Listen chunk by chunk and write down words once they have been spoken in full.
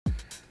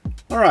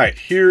Alright,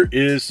 here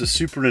is the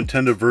Super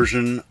Nintendo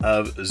version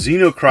of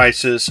Xeno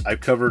Crisis.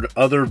 I've covered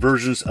other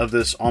versions of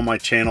this on my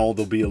channel.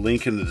 There'll be a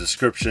link in the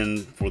description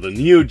for the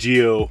Neo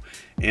Geo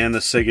and the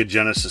Sega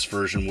Genesis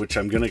version, which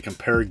I'm going to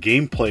compare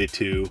gameplay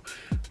to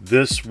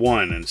this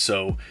one. And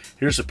so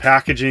here's the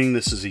packaging.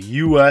 This is a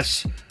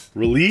US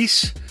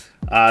release.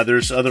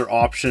 There's other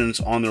options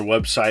on their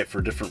website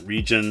for different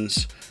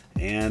regions.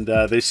 And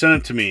they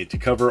sent it to me to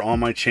cover on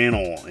my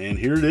channel. And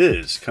here it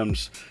is.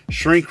 Comes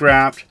shrink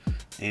wrapped.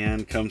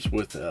 And comes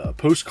with a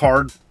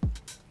postcard,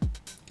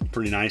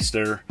 pretty nice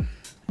there.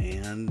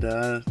 And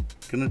gonna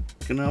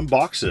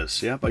unbox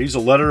this. Yep, I use a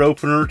letter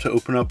opener to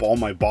open up all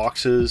my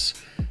boxes.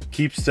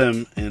 Keeps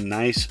them in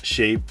nice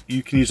shape.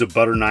 You can use a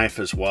butter knife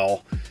as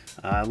well.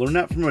 I learned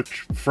that from a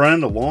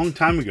friend a long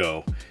time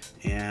ago.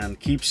 And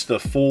keeps the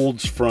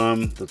folds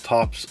from the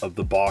tops of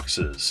the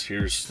boxes.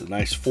 Here's the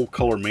nice full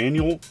color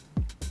manual.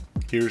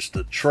 Here's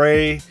the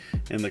tray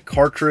and the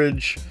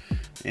cartridge.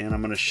 And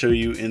I'm going to show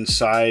you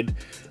inside.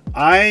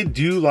 I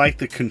do like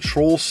the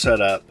control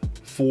setup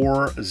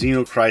for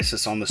Xeno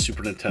Crisis on the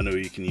Super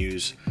Nintendo. You can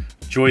use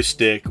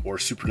joystick or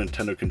Super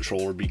Nintendo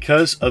controller.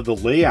 Because of the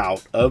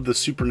layout of the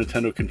Super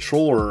Nintendo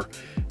controller,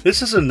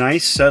 this is a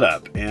nice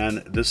setup, and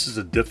this is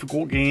a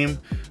difficult game.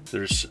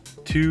 There's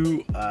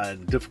two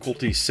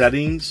difficulty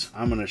settings.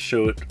 I'm going to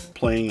show it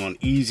playing on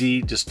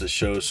easy just to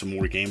show some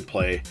more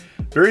gameplay.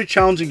 Very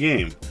challenging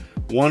game.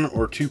 1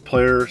 or 2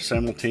 player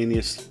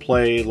simultaneous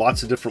play,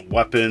 lots of different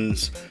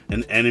weapons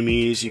and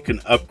enemies. You can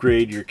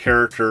upgrade your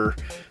character.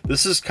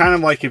 This is kind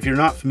of like, if you're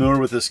not familiar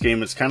with this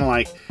game, it's kind of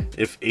like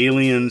if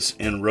Aliens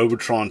and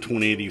Robotron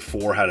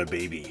 2084 had a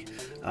baby.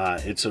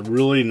 It's a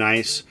really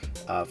nice,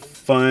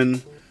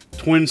 fun,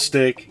 twin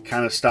stick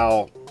kind of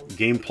style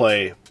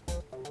gameplay,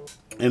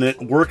 and it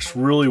works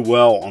really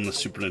well on the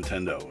Super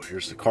Nintendo.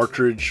 Here's the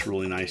cartridge,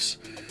 really nice,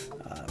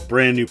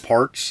 brand new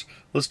parts.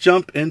 Let's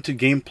jump into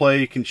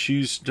gameplay. You can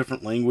choose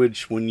different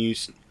language when you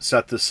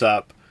set this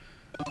up,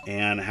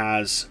 and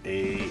has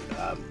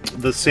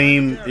the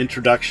same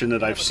introduction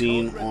that I've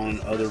seen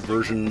on other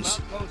versions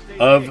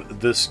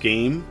of this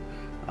game.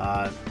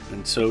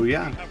 And so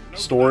yeah,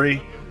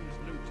 story,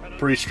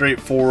 pretty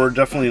straightforward,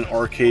 definitely an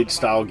arcade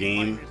style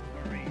game,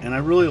 and I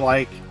really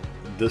like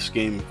this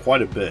game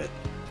quite a bit.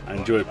 I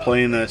enjoy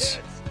playing this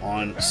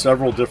on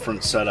several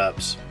different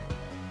setups.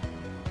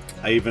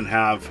 I even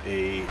have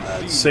a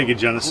Sega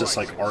Genesis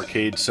like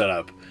arcade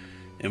setup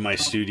in my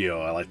studio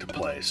I like to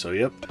play. So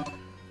yep,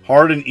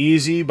 hard and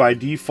easy by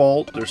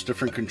default. There's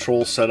different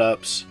control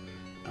setups.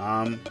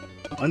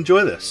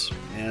 Enjoy this.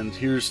 And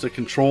here's the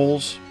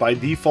controls by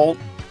default.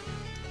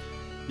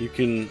 You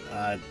can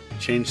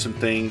change some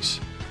things.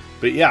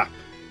 But yeah,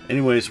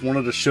 anyways,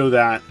 wanted to show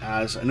that,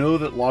 as I know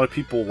that a lot of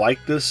people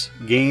like this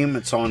game.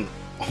 It's on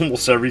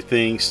almost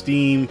everything.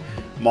 Steam,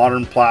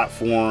 modern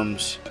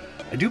platforms.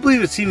 I do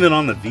believe it's even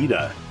on the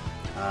Vita.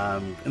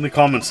 In the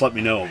comments, let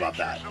me know about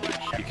that.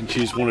 You can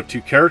choose 1 of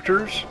 2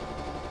 characters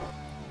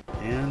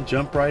and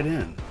jump right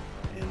in.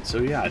 And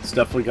so yeah, it's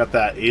definitely got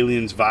that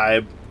Aliens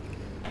vibe.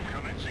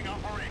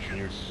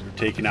 You're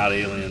taking out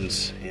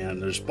aliens, and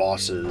there's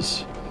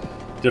bosses,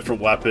 different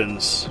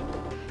weapons.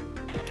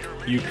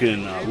 You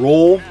can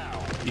roll.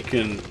 You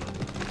can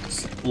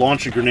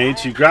launch a grenade.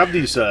 So you grab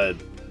these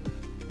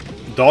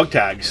dog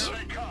tags,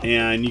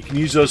 and you can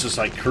use those as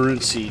like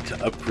currency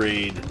to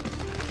upgrade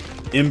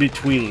in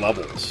between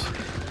levels.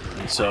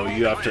 And so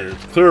you have to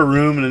clear a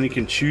room, and then you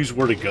can choose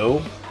where to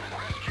go,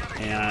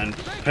 and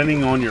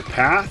depending on your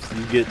path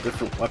you get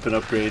different weapon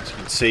upgrades. You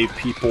can save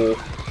people,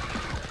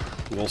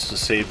 who else to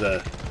save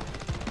the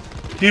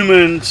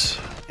humans,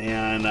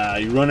 and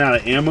you run out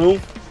of ammo.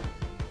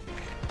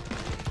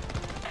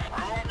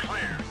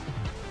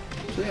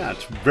 So yeah,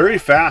 it's very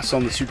fast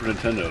on the Super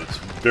Nintendo. It's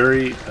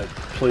it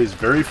plays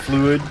very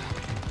fluid.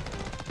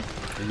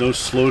 No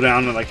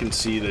slowdown that I can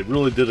see. They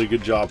really did a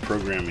good job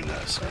programming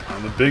this.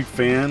 I'm a big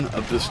fan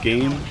of this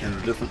game and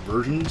the different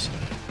versions.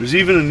 There's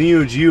even a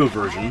Neo Geo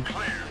version,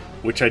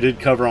 which I did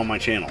cover on my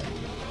channel.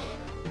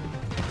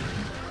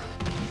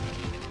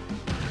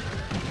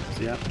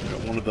 So yeah,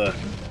 got one of the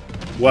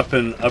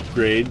weapon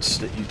upgrades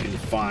that you can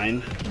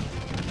find.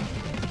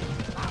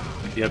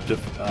 You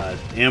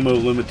have ammo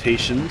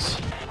limitations.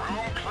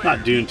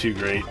 Not doing too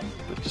great,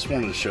 but just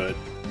wanted to show it.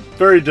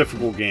 Very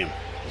difficult game.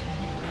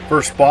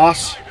 First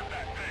boss.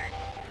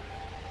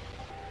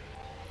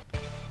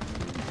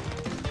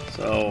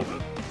 So,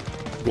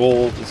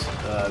 gold,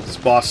 this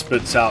boss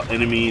spits out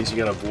enemies, you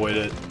gotta avoid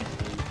it.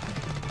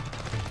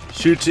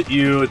 Shoots at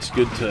you, it's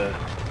good to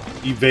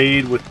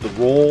evade with the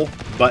roll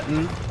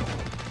button.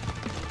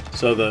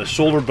 So the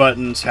shoulder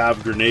buttons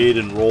have grenade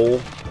and roll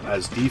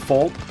as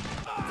default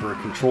for a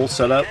control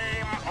setup.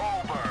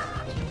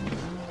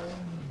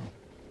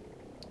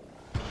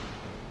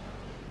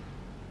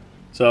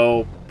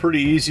 So,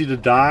 pretty easy to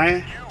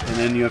die, and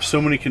then you have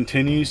so many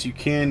continues. You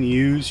can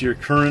use your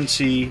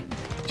currency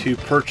to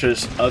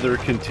purchase other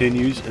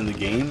continues in the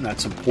game.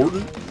 That's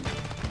important.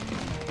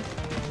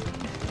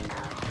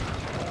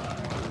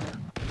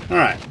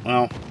 Alright,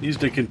 well,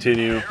 used to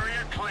continue.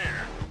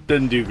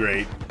 Didn't do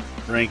great.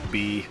 Rank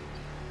B.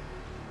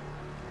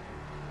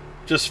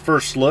 just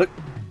first look.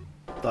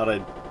 Thought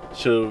I'd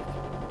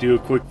do a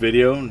quick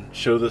video and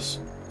show this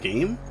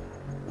game.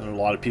 I know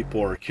a lot of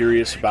people are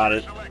curious about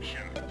it.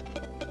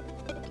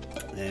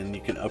 And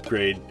you can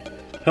upgrade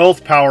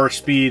health, power,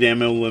 speed,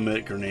 ammo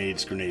limit,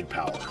 grenades, grenade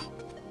power.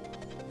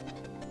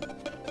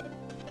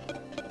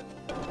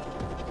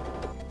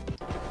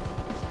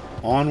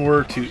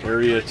 Onward to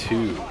Area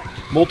 2.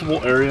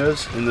 Multiple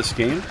areas in this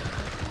game.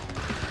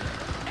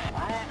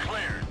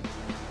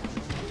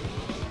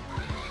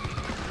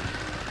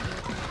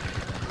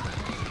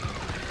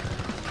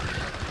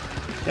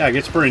 Yeah, it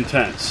gets pretty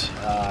intense.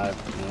 You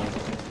know,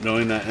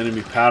 knowing that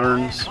enemy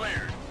patterns.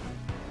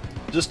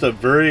 Just a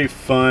very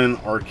fun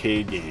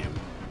arcade game.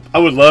 I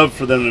would love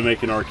for them to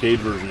make an arcade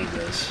version of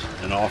this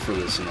and offer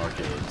this in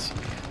arcades.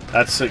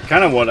 That's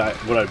kind of what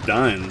I've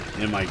done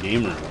in my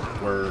game room,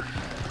 where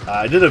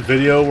I did a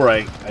video where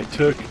I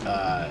took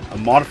a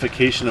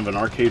modification of an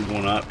arcade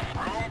 1-up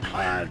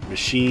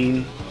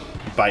machine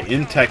by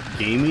Intech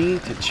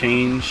Gaming to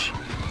change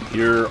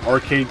your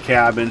arcade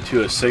cab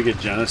into a Sega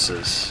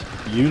Genesis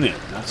unit.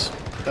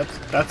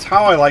 That's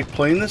how I like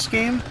playing this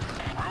game.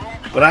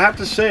 But I have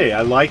to say,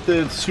 I like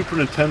the Super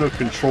Nintendo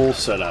control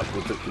setup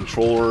with the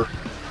controller.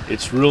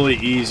 It's really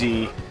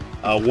easy.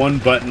 One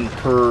button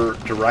per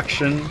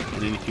direction,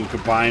 and then you can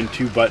combine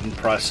 2 button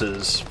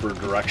presses for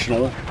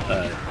directional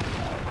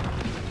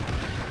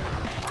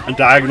and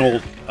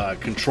diagonal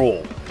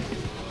control.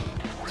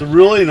 It's a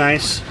really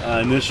nice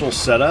initial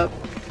setup.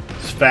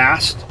 It's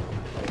fast.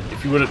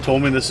 If you would have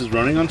told me this is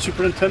running on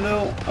Super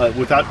Nintendo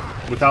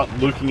without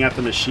looking at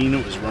the machine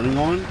it was running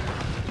on,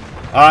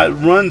 it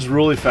runs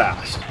really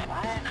fast.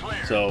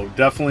 So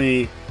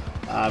definitely,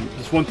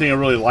 that's one thing I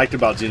really liked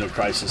about Xeno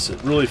Crisis.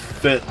 It really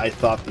fit, I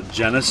thought, the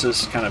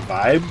Genesis kind of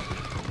vibe.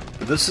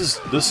 But this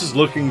is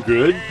looking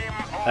good.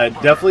 It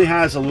definitely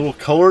has a little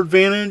color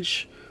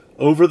advantage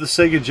over the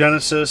Sega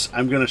Genesis.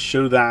 I'm going to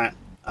show that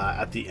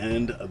at the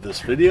end of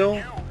this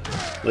video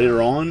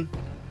later on.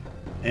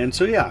 And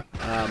so yeah,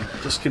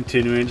 just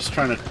continuing, just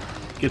trying to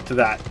get to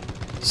that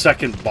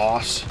second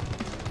boss,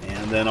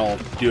 and then I'll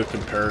do a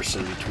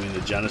comparison between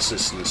the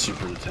Genesis and the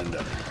Super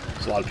Nintendo.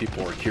 So a lot of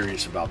people are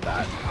curious about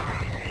that.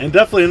 And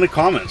definitely in the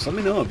comments, let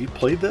me know, have you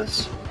played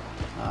this?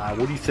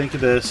 What do you think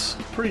of this?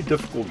 Pretty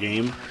difficult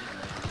game.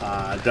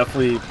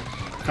 Definitely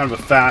kind of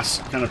a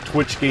fast kind of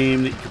Twitch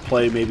game that you could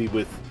play maybe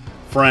with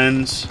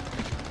friends,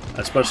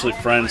 especially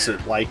friends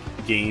that like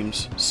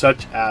games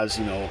such as,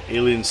 you know,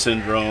 Alien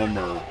Syndrome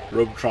or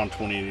Robotron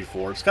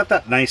 2084. It's got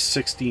that nice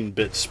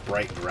 16-bit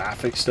sprite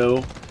graphics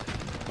though.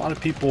 A lot of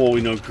people,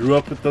 you know, grew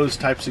up with those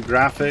types of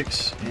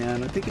graphics,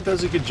 and I think it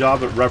does a good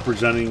job at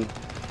representing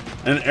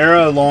an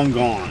era long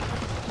gone.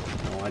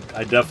 You know,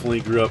 I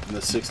definitely grew up in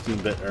the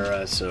 16-bit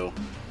era, so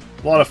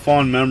a lot of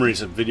fond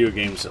memories of video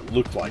games that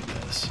look like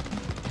this.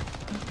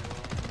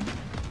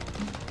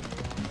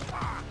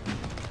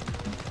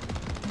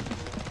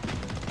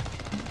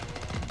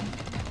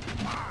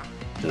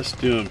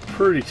 Just doing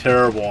pretty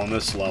terrible on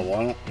this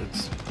level.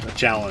 It's a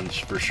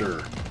challenge for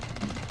sure.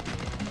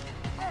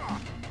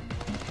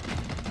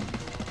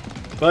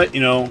 But,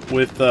 you know,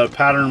 with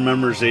pattern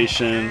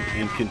memorization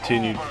and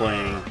continued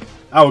playing,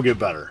 I will get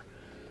better.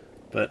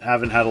 But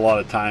haven't had a lot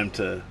of time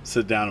to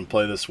sit down and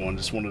play this one.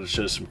 Just wanted to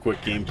show some quick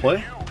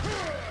gameplay.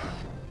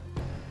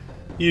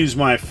 Use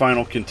my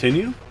final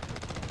continue.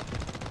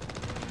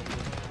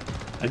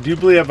 I do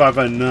believe I have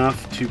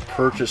enough to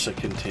purchase a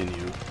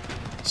continue.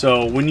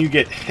 So when you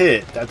get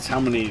hit, that's how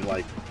many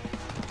like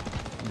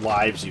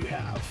lives you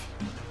have.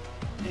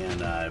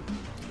 And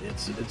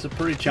it's a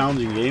pretty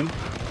challenging game.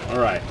 All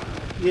right.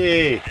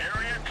 Yay!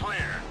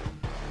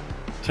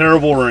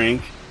 Terrible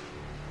rank.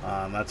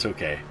 That's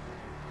okay.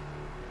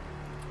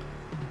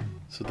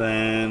 So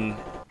then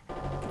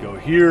go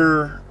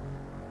here,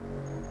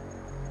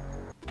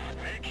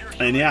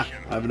 and yeah,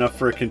 I have enough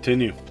for a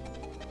continue.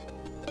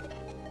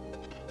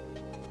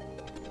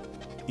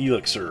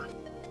 Elixir.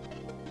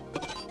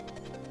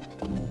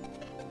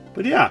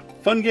 But yeah,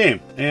 fun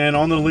game. And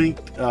on the link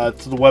to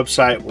the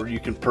website where you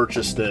can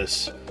purchase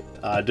this,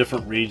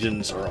 different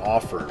regions are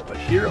offered. But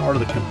here are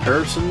the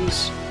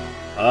comparisons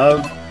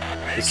of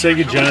the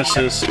Sega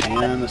Genesis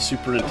and the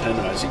Super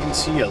Nintendo. As you can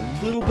see, a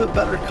little bit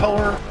better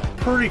color,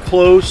 pretty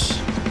close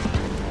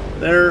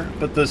there,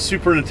 but the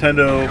Super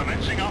Nintendo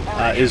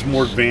is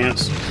more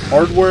advanced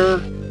hardware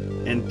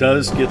and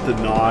does get the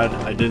nod.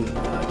 I didn't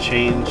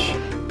change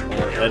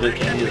or edit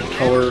any of the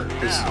color.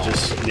 This is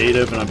just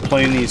native, and I'm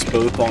playing these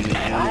both on the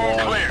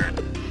analog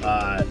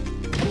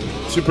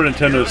Super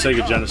Nintendo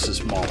Sega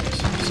Genesis models.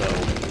 So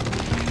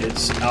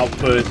its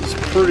output is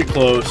pretty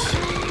close.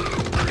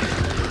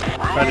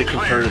 Try to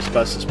compare it as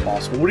best as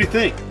possible. What do you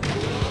think?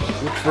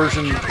 Which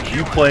version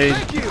you played?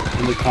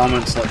 In the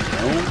comments, let me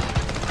know.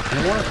 And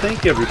I want to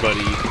thank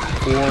everybody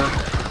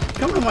for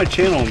coming to my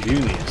channel and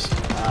viewing these.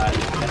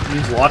 That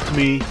means a lot to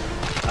me,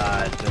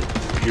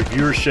 your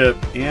viewership.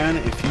 And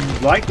if you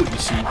like what you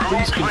see,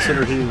 please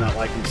consider hitting that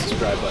like and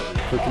subscribe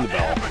button, clicking the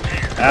bell,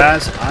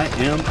 as I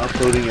am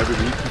uploading every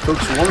week. You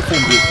folks are wonderful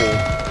and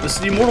beautiful. This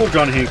is the Immortal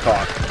John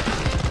Hancock.